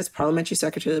left as Parliamentary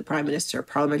Secretary to the Prime Minister,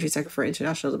 Parliamentary Secretary for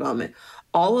International Development,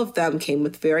 all of them came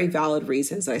with very valid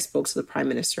reasons that I spoke to the Prime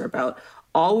Minister about.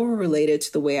 All were related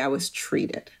to the way I was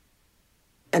treated.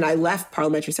 And I left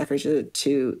Parliamentary Secretary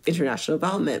to International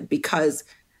Development because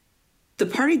the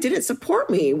party didn't support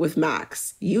me with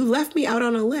Max. You left me out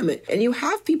on a limb. And you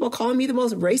have people calling me the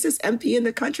most racist MP in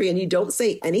the country and you don't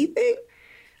say anything?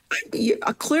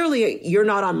 Clearly, you're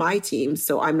not on my team,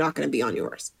 so I'm not going to be on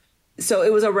yours. So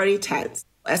it was already tense.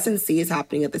 SNC is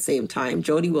happening at the same time.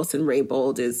 Jody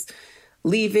Wilson-Raybould is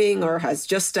leaving or has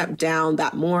just stepped down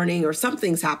that morning or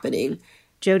something's happening.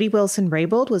 Jody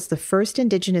Wilson-Raybould was the first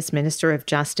Indigenous Minister of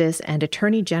Justice and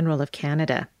Attorney General of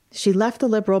Canada. She left the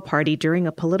Liberal Party during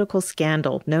a political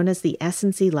scandal known as the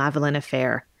SNC-Lavalin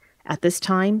affair. At this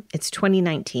time, it's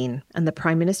 2019, and the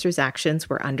Prime Minister's actions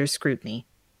were under scrutiny.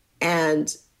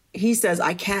 And he says,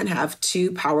 I can't have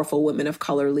two powerful women of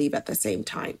color leave at the same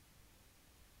time.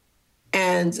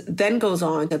 And then goes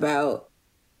on about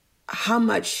how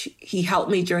much he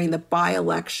helped me during the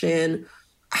by-election,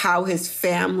 how his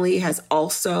family has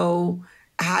also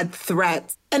had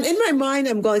threats. And in my mind,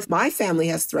 I'm going, my family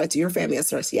has threats, your family has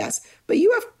threats, yes. But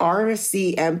you have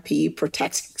RCMP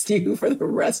protecting you for the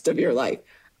rest of your life.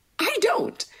 I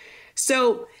don't.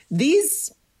 So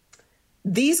these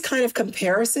kind of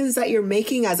comparisons that you're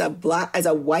making as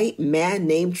a white man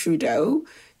named Trudeau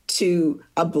to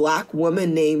a Black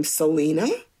woman named Selina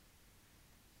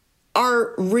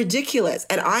are ridiculous.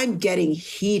 And I'm getting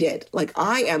heated. Like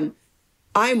I'm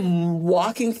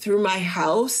walking through my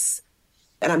house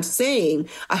and I'm saying,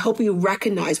 I hope you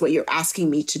recognize what you're asking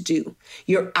me to do.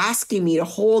 You're asking me to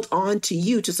hold on to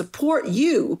you, to support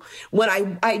you, when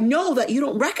I know that you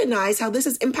don't recognize how this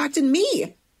has impacted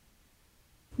me.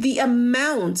 The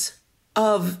amount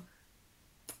of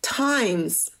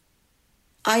times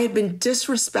I had been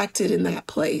disrespected in that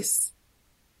place.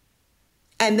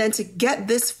 And then to get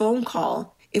this phone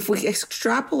call, if we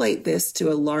extrapolate this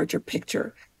to a larger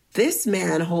picture, this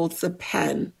man holds the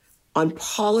pen on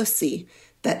policy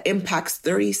that impacts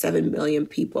 37 million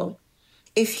people.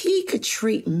 If he could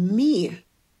treat me,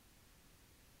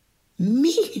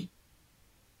 an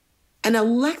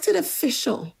elected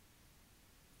official,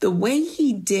 the way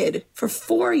he did for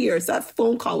 4 years, that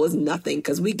phone call was nothing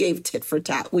because we gave tit for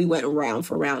tat. We went round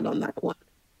for round on that one.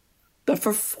 But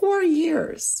for 4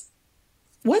 years,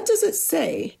 what does it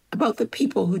say about the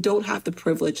people who don't have the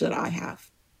privilege that I have?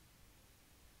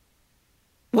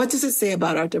 What does it say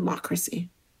about our democracy?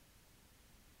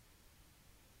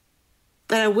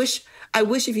 And I wish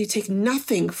if you take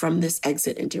nothing from this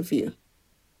exit interview,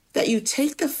 that you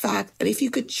take the fact that if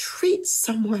you could treat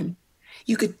someone,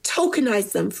 you could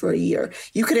tokenize them for a year,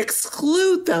 you could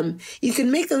exclude them, you could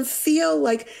make them feel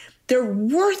like they're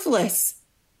worthless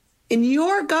in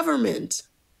your government.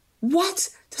 What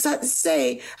does that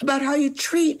say about how you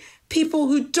treat people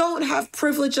who don't have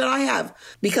privilege that I have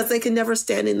because they can never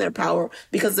stand in their power,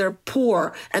 because they're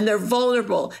poor and they're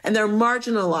vulnerable and they're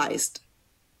marginalized?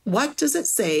 What does it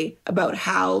say about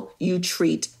how you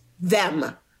treat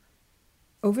them?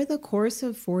 Over the course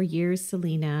of 4 years,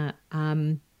 Selina,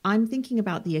 I'm thinking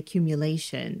about the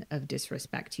accumulation of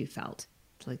disrespect you felt,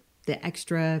 like the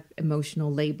extra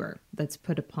emotional labor that's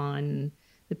put upon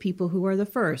the people who are the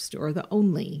first or the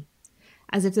only,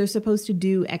 as if they're supposed to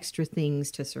do extra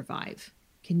things to survive.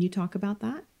 Can you talk about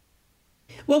that?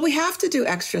 Well, we have to do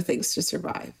extra things to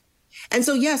survive. And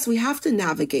so, yes, we have to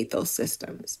navigate those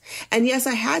systems. And yes,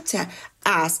 I had to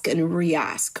ask and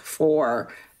re-ask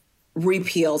for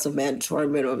repeals of mandatory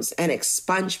minimums and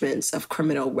expungements of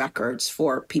criminal records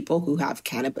for people who have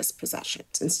cannabis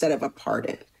possessions instead of a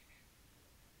pardon.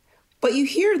 But you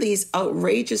hear these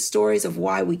outrageous stories of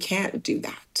why we can't do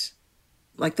that.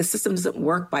 Like the system doesn't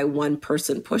work by one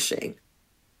person pushing,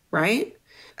 right?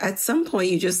 At some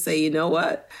point, you just say, you know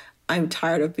what? I'm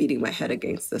tired of beating my head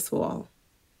against this wall.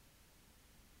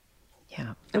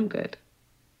 Yeah. I'm good.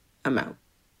 I'm out.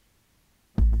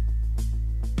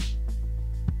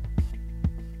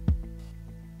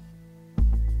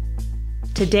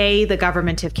 Today, the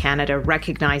Government of Canada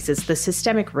recognizes the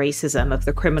systemic racism of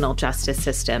the criminal justice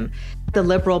system. The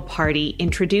Liberal Party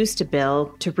introduced a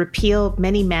bill to repeal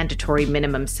many mandatory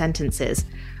minimum sentences,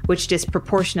 which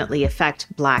disproportionately affect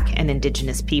Black and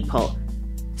Indigenous people.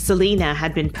 Selina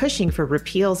had been pushing for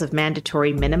repeals of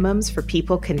mandatory minimums for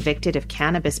people convicted of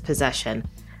cannabis possession,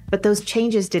 but those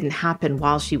changes didn't happen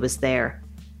while she was there.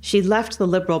 She left the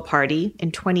Liberal Party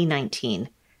in 2019.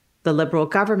 The Liberal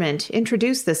government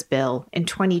introduced this bill in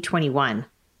 2021.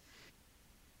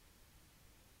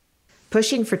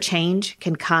 Pushing for change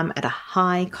can come at a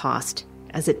high cost,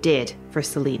 as it did for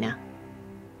Selina.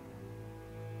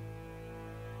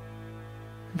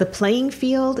 The playing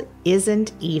field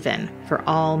isn't even for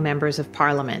all members of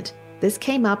Parliament. This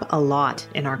came up a lot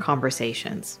in our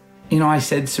conversations. You know, I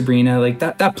said, Sabrina, like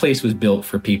that place was built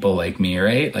for people like me,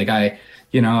 right? Like I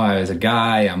was a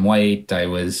guy, I'm white, I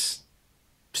was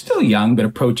still young, but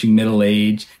approaching middle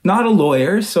age, not a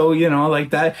lawyer. So,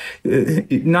 like that,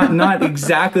 not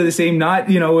exactly the same, not,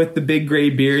 with the big gray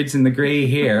beards and the gray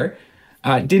hair.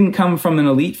 Didn't come from an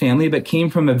elite family, but came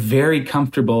from a very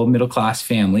comfortable middle-class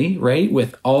family, right?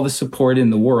 With all the support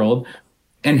in the world,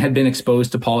 and had been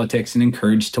exposed to politics and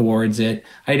encouraged towards it.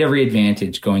 I had every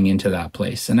advantage going into that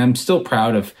place. And I'm still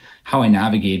proud of how I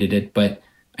navigated it, but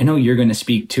I know you're going to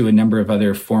speak to a number of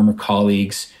other former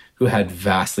colleagues who had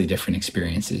vastly different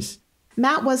experiences.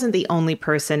 Matt wasn't the only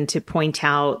person to point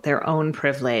out their own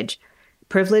privilege.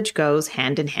 Privilege goes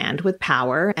hand in hand with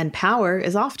power, and power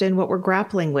is often what we're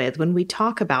grappling with when we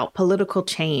talk about political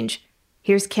change.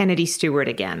 Here's Kennedy Stewart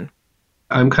again.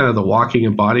 I'm kind of the walking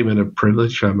embodiment of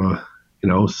privilege. I'm a,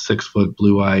 6-foot,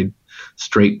 blue-eyed,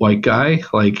 straight white guy.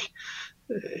 It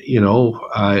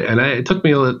took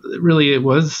me, it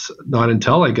was not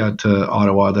until I got to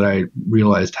Ottawa that I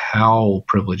realized how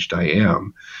privileged I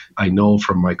am. I know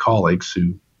from my colleagues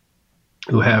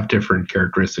who have different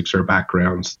characteristics or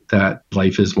backgrounds that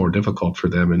life is more difficult for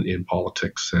them in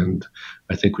politics. And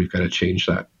I think we've got to change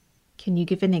that. Can you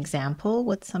give an example?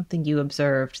 What's something you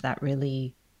observed that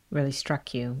really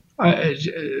struck you?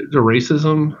 The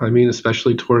racism,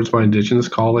 especially towards my Indigenous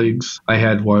colleagues. I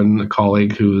had one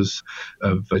colleague who was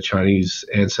of a Chinese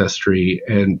ancestry,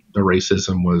 and the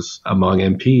racism was among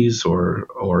MPs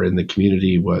or in the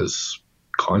community was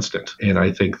constant. And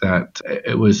I think that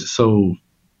it was so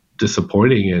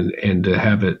disappointing and to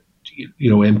have it,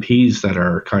 MPs that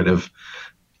are kind of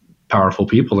powerful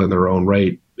people in their own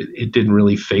right, it didn't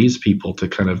really faze people to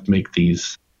kind of make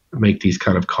these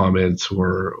kind of comments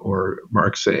or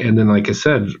marks. And then, like I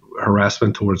said,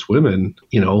 harassment towards women,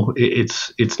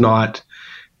 it's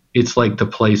like the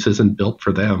place isn't built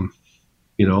for them.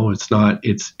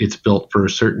 It's built for a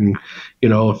certain,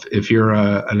 if you're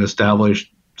an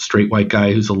established straight white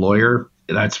guy who's a lawyer,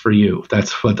 that's for you.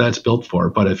 That's what that's built for.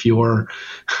 But if you're,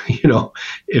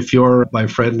 if you're my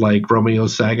friend like Romeo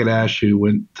Sagadash,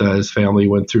 who his family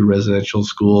went through residential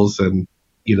schools and,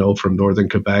 from northern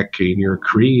Quebec, and you're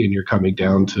Cree and you're coming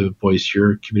down to voice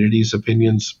your community's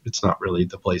opinions, it's not really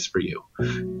the place for you.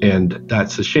 And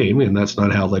that's a shame. And that's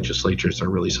not how legislatures are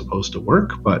really supposed to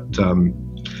work. But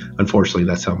unfortunately,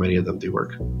 that's how many of them do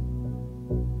work.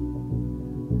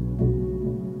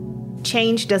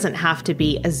 Change doesn't have to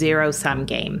be a zero-sum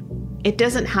game. It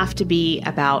doesn't have to be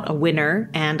about a winner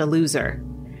and a loser.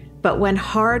 But when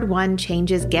hard-won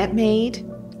changes get made,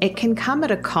 it can come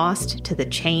at a cost to the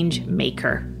change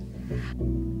maker.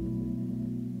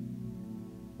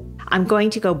 I'm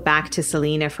going to go back to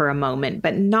Selina for a moment,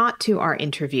 but not to our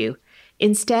interview.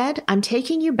 Instead, I'm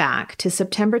taking you back to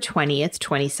September 20th,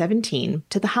 2017,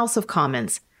 to the House of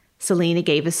Commons. Selina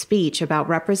gave a speech about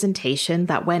representation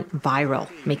that went viral,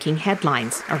 making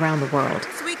headlines around the world.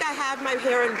 This week I have had my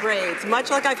hair in braids, much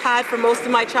like I've had for most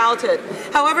of my childhood.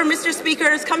 However, Mr. Speaker,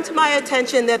 it has come to my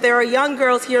attention that there are young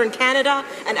girls here in Canada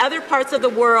and other parts of the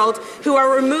world who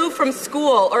are removed from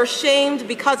school or shamed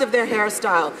because of their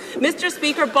hairstyle. Mr.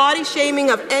 Speaker, body shaming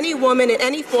of any woman in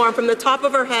any form from the top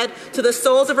of her head to the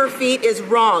soles of her feet is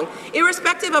wrong.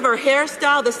 Irrespective of her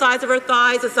hairstyle, the size of her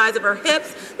thighs, the size of her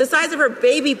hips, the size of her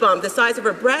baby bump, the size of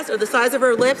her breasts, or the size of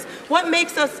her lips, what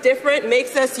makes us different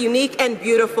makes us unique and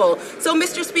beautiful. So,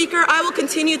 Mr. Speaker, I will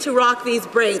continue to rock these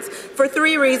braids for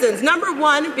 3 reasons. Number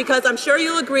 1, because I'm sure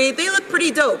you'll agree, they look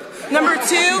pretty dope. Number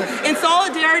 2, in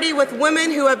solidarity with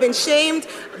women who have been shamed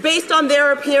based on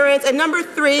their appearance. And number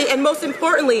 3, and most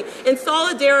importantly, in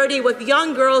solidarity with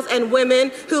young girls and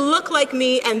women who look like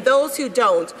me and those who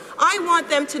don't. I want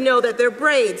them to know that their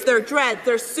braids, their dreads,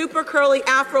 their super curly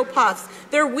afro puffs,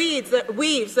 their weaves, their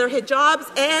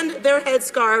hijabs, and their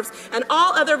headscarves, and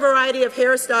all other variety of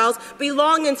hairstyles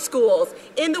belong in schools,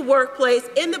 in the workplace,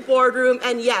 in the boardroom,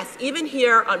 and yes, even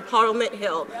here on Parliament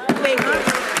Hill. Thank you.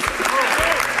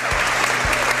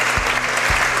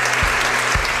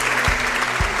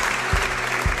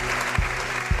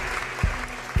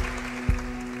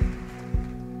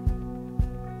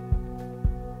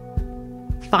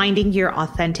 Finding your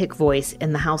authentic voice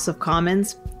in the House of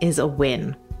Commons is a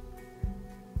win.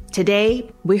 Today,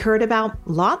 we heard about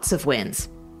lots of wins,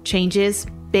 changes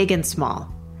big and small.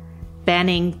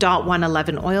 Banning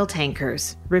 .111 oil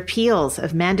tankers, repeals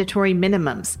of mandatory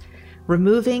minimums,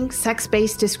 removing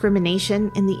sex-based discrimination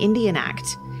in the Indian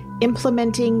Act,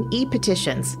 implementing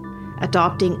e-petitions,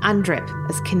 adopting UNDRIP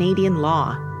as Canadian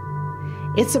law.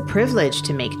 It's a privilege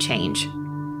to make change.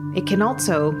 It can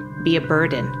also be a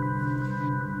burden.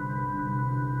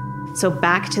 So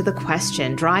back to the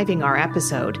question driving our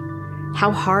episode.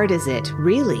 How hard is it,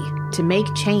 really, to make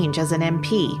change as an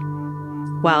MP?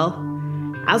 Well,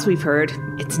 as we've heard,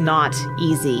 it's not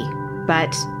easy,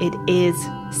 but it is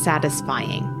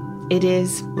satisfying. It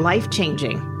is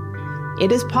life-changing.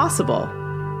 It is possible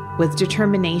with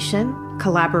determination,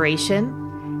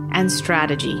 collaboration, and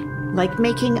strategy, like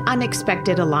making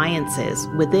unexpected alliances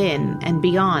within and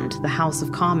beyond the House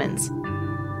of Commons.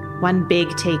 One big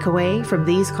takeaway from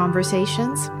these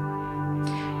conversations: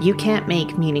 you can't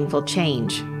make meaningful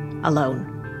change alone.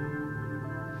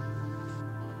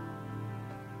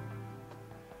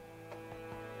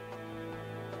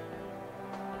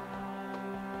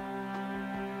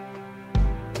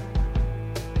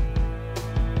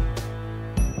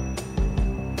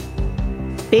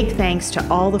 Big thanks to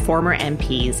all the former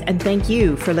MPs, and thank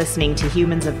you for listening to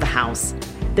Humans of the House.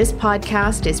 This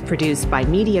podcast is produced by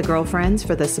Media Girlfriends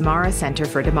for the Samara Centre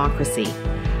for Democracy.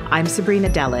 I'm Sabrina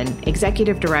Dellin,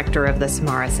 Executive Director of the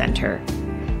Samara Centre.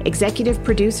 Executive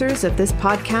producers of this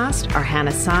podcast are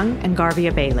Hannah Sung and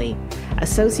Garvia Bailey.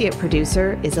 Associate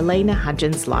producer is Elena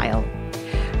Hudgens-Lyle.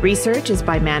 Research is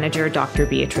by manager Dr.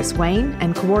 Beatrice Wayne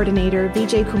and coordinator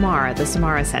Vijay Kumar at the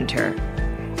Samara Centre.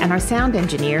 And our sound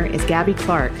engineer is Gabby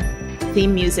Clark.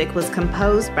 Theme music was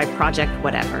composed by Project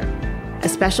Whatever. A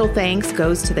special thanks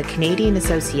goes to the Canadian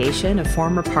Association of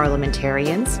Former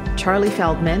Parliamentarians, Charlie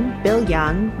Feldman, Bill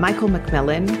Young, Michael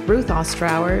McMillan, Ruth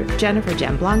Ostrower, Jennifer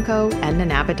Gianblanco, and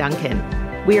Nanaba Duncan.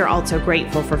 We are also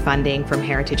grateful for funding from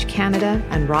Heritage Canada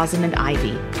and Rosamond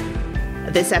Ivy.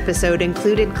 This episode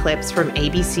included clips from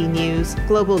ABC News,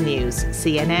 Global News,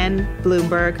 CNN,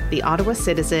 Bloomberg, The Ottawa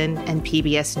Citizen, and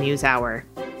PBS NewsHour.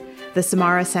 The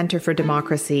Samara Centre for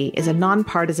Democracy is a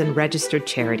nonpartisan registered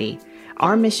charity.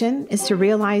 Our mission is to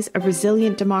realize a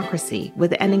resilient democracy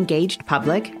with an engaged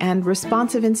public and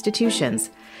responsive institutions.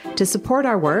 To support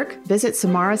our work, visit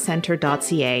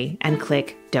samaracentre.ca and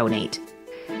click Donate.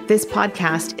 This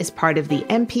podcast is part of the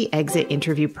MP Exit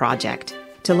Interview Project.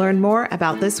 To learn more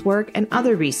about this work and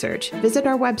other research, visit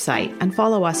our website and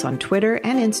follow us on Twitter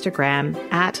and Instagram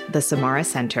at the Samara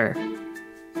Centre.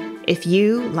 If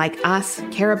you, like us,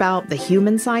 care about the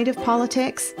human side of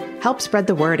politics, help spread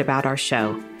the word about our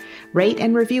show. Rate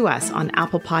and review us on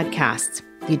Apple Podcasts.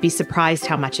 You'd be surprised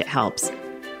how much it helps.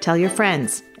 Tell your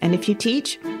friends, and if you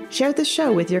teach, share the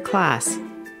show with your class.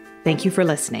 Thank you for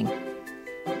listening.